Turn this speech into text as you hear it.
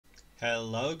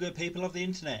Hello good people of the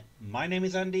internet, my name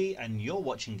is Andy and you're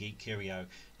watching Geek Curio,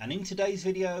 and in today's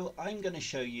video I'm going to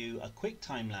show you a quick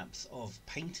time lapse of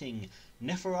painting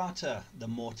Neferata, the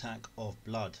Mortarch of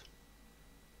Blood.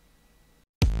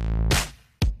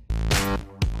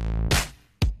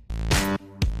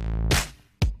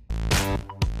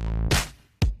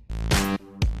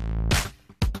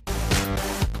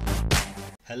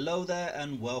 Hello there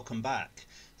and welcome back.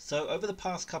 So over the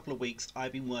past couple of weeks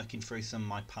I've been working through some of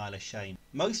my pile of shame,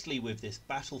 mostly with this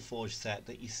Battleforge set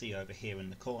that you see over here in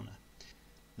the corner.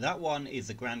 That one is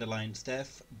the Grand Alliance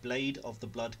Death Blade of the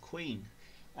Blood Queen,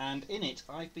 and in it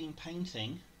I've been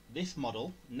painting this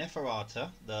model, Neferata,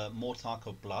 the Mortarch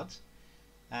of Blood,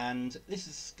 and this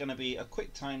is going to be a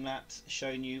quick time lapse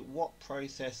showing you what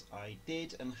process I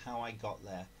did and how I got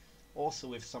there, also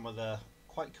with some of the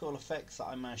quite cool effects that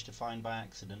I managed to find by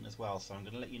accident as well, so I'm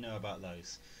going to let you know about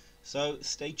those. So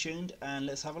stay tuned and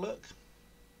let's have a look.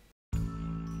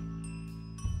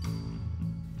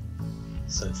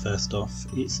 So first off,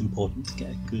 it's important to get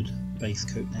a good base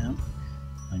coat down.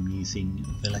 I'm using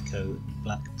Veleco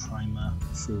black primer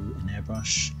through an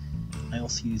airbrush. I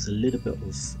also use a little bit of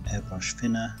airbrush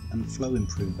thinner and flow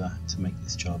improver to make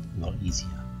this job a lot easier.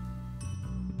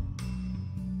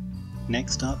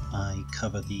 Next up, I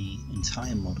cover the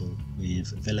entire model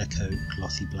with Veleco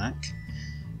Glossy Black,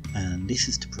 and this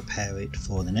is to prepare it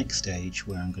for the next stage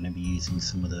where I'm going to be using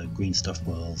some of the Green Stuff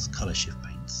World's colour shift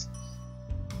paints.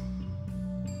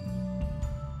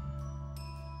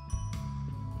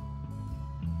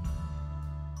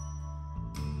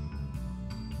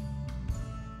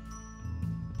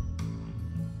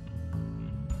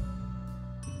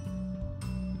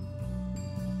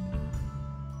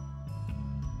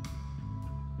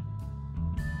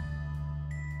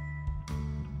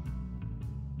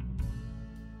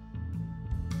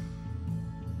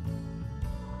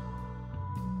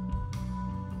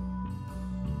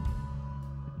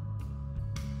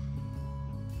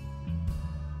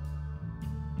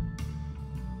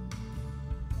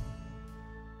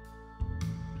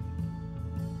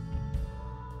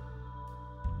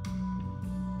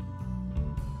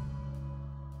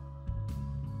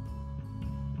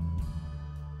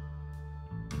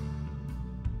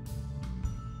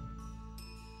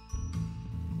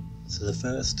 So the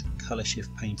first colour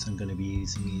shift paint I'm going to be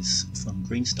using is from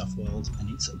Green Stuff World, and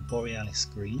it's a Borealis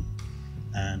Green,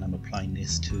 and I'm applying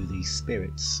this to the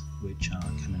spirits which are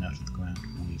coming out of the ground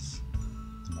with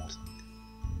the Mortarch.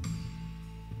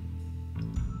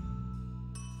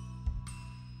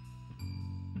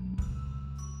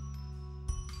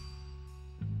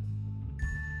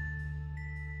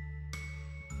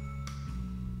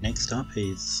 Next up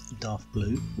is Dark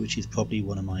Blue, which is probably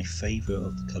one of my favourite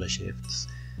of the colour shifts.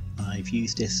 I've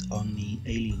used this on the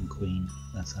Alien Queen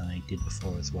that I did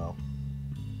before as well.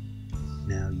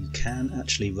 Now you can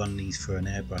actually run these through an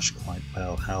airbrush quite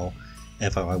well,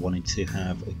 however I wanted to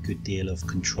have a good deal of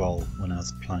control when I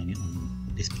was applying it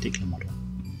on this particular model.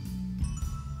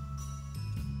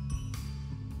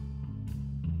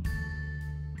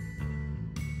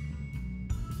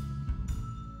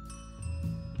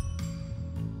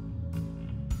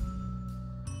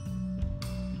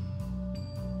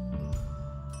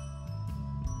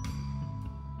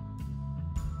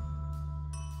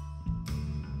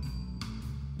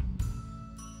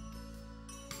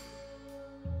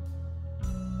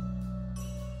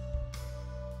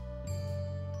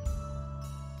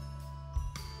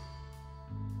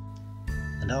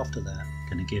 And after that, I'm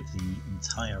going to give the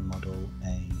entire model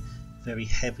a very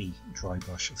heavy dry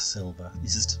brush of silver.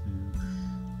 This is to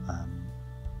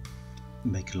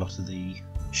make a lot of the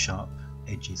sharp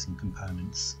edges and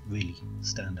components really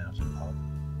stand out and pop.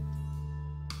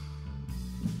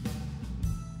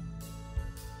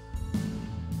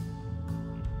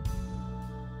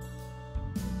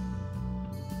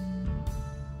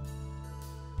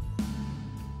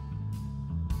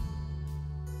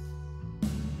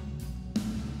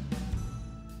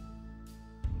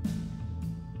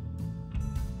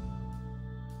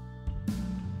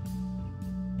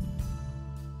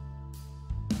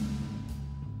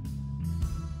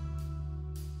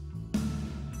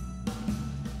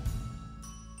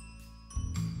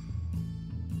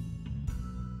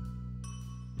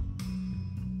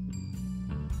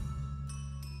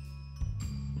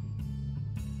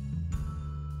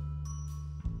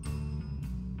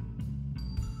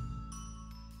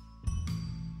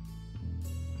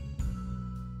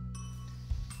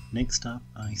 Next up,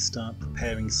 I start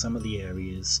preparing some of the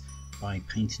areas by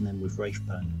painting them with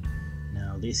Wraithbone.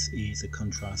 Now this is a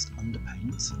contrast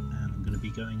underpaint, and I'm going to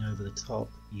be going over the top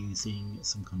using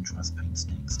some contrast paints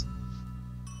next.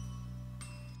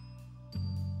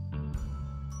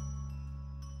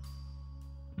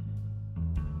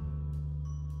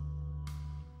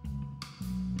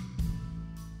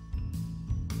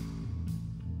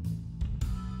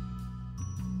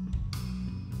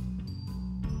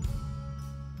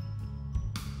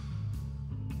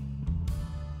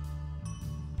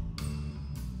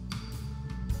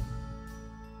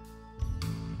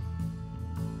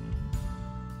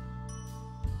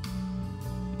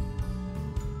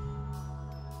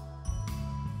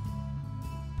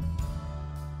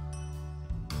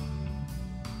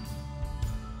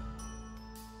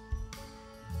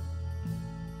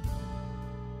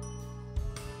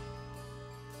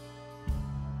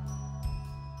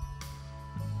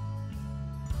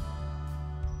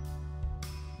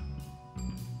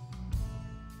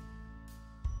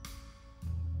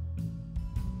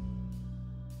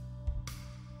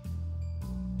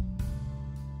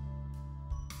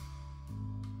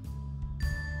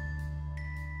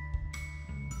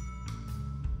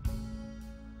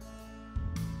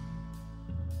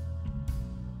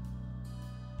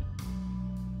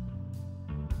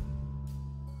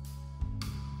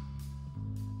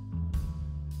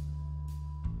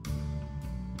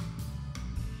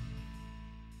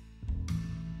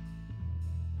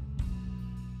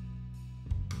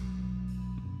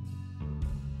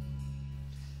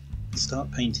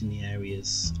 start painting the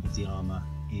areas of the armour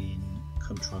in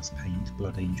contrast paint,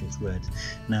 Blood Angels Red.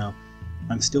 Now,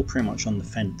 I'm still pretty much on the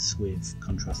fence with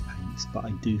contrast paints, but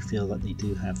I do feel that they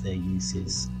do have their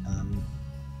uses.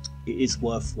 It is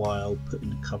worthwhile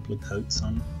putting a couple of coats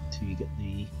on till you get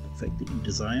the effect that you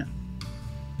desire,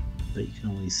 but you can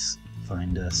always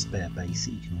find a spare base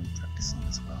that you can always practice on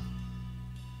as well.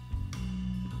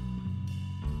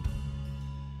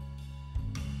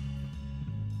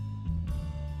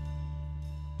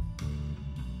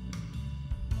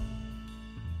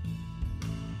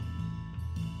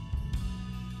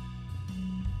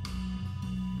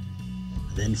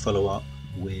 Then follow up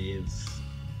with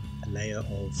a layer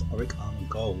of Auric Armor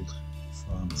Gold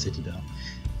from Citadel,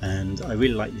 and I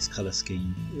really like this colour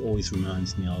scheme. It always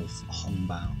reminds me of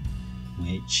Hongbao,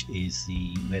 which is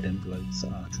the red envelopes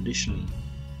that are traditionally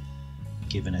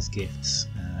given as gifts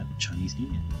at Chinese New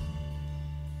Year.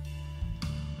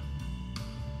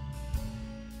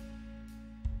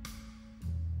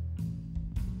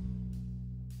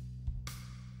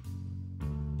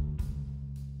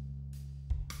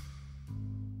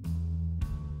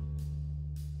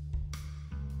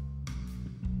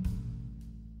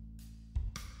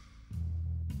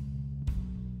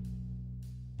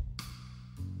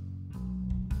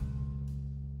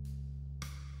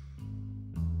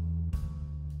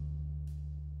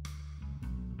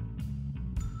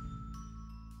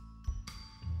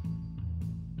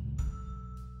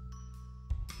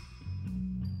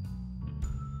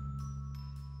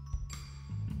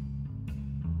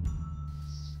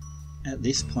 At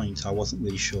this point I wasn't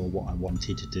really sure what I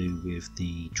wanted to do with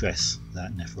the dress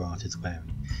that Neferata is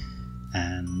wearing,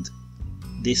 and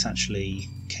this actually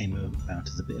came about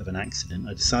as a bit of an accident.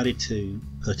 I decided to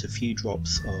put a few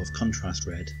drops of contrast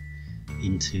red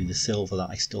into the silver that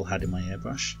I still had in my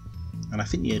airbrush, and I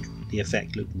think the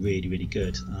effect looked really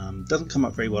good. Doesn't come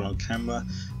up very well on camera,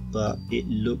 but it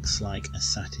looks like a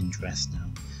satin dress now.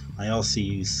 I also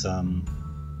used some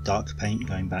dark paint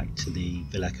going back to the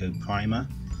Villeco primer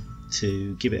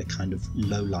to give it a kind of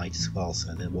low light as well,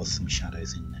 so there was some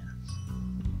shadows in there.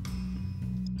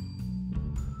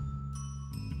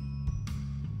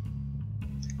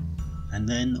 And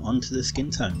then onto the skin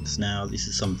tones. Now this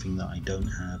is something that I don't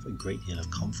have a great deal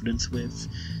of confidence with,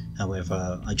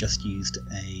 however I just used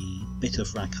a bit of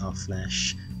Rakhar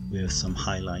flesh with some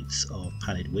highlights of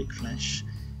Pallid Wick flesh,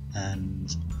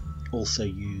 and also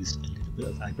used a little bit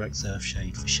of Agrax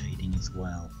Earthshade for shading as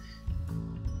well.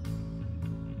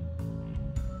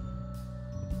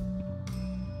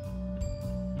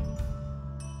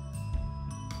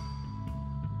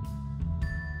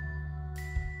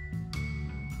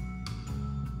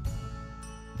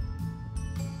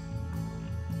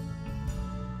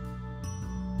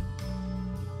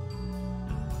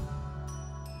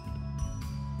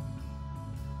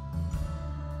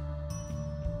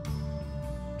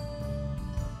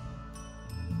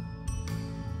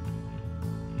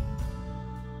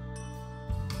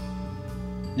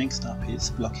 Next up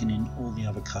is blocking in all the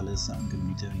other colours that I'm going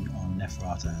to be doing on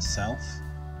Neferata herself.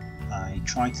 I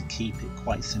tried to keep it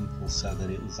quite simple so that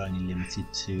it was only limited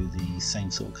to the same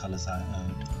sort of colours I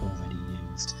had already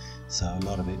used, so a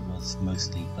lot of it was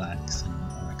mostly blacks and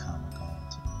Auric Armor Gold.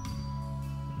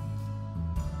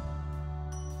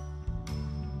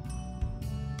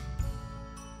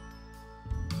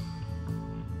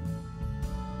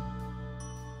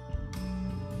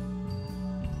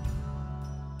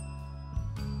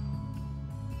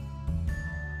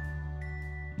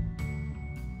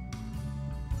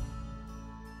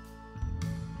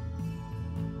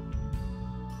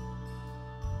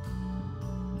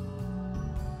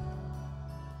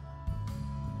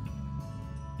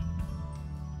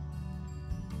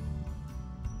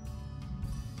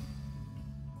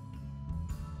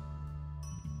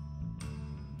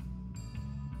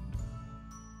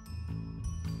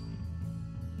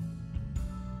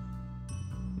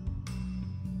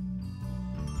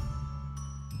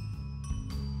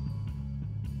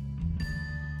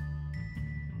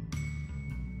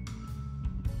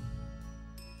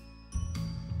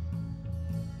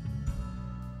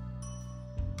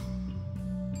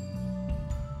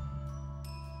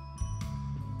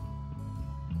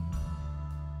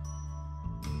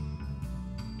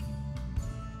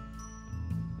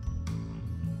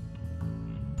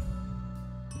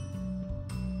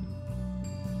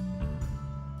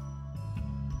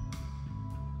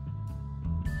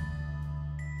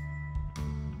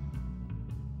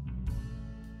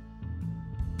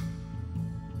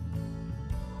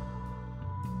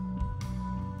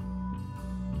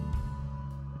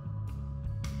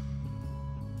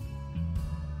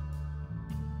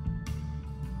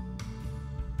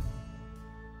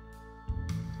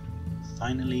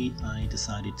 Finally, I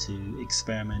decided to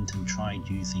experiment and tried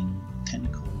using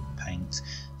technical paint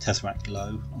Tesseract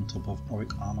Glow on top of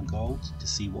Auric Armor Gold to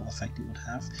see what effect it would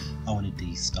have. I wanted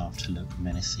the staff to look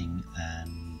menacing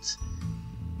and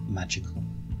magical,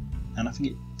 and I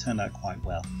think it turned out quite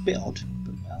well. A bit odd,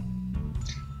 but well.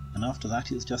 And after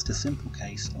that, it was just a simple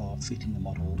case of fitting the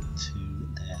model to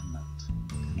their mold.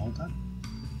 And all done.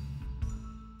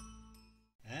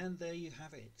 And there you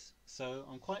have it. So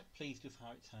I'm quite pleased with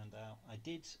how it turned out. I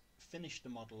did finish the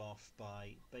model off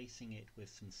by basing it with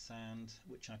some sand,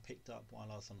 which I picked up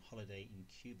while I was on holiday in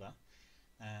Cuba,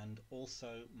 and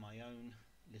also my own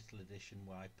little addition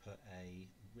where I put a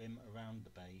rim around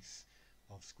the base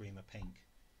of Screamer Pink.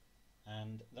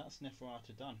 And that's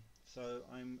Neferata done. So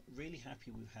I'm really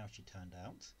happy with how she turned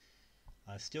out.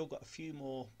 I've still got a few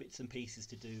more bits and pieces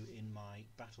to do in my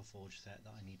Battleforge set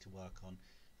that I need to work on,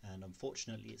 and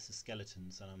unfortunately it's the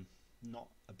skeletons, and I'm not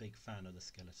a big fan of the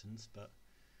skeletons, but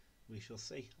we shall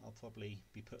see. I'll probably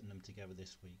be putting them together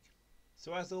this week.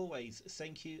 So as always,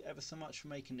 thank you ever so much for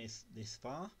making this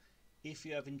far. If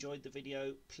you have enjoyed the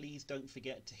video, please don't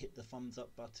forget to hit the thumbs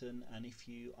up button, and if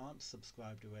you aren't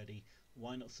subscribed already,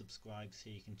 why not subscribe so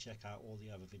you can check out all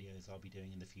the other videos I'll be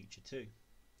doing in the future too.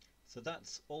 So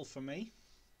that's all from me.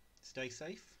 Stay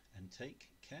safe and take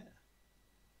care.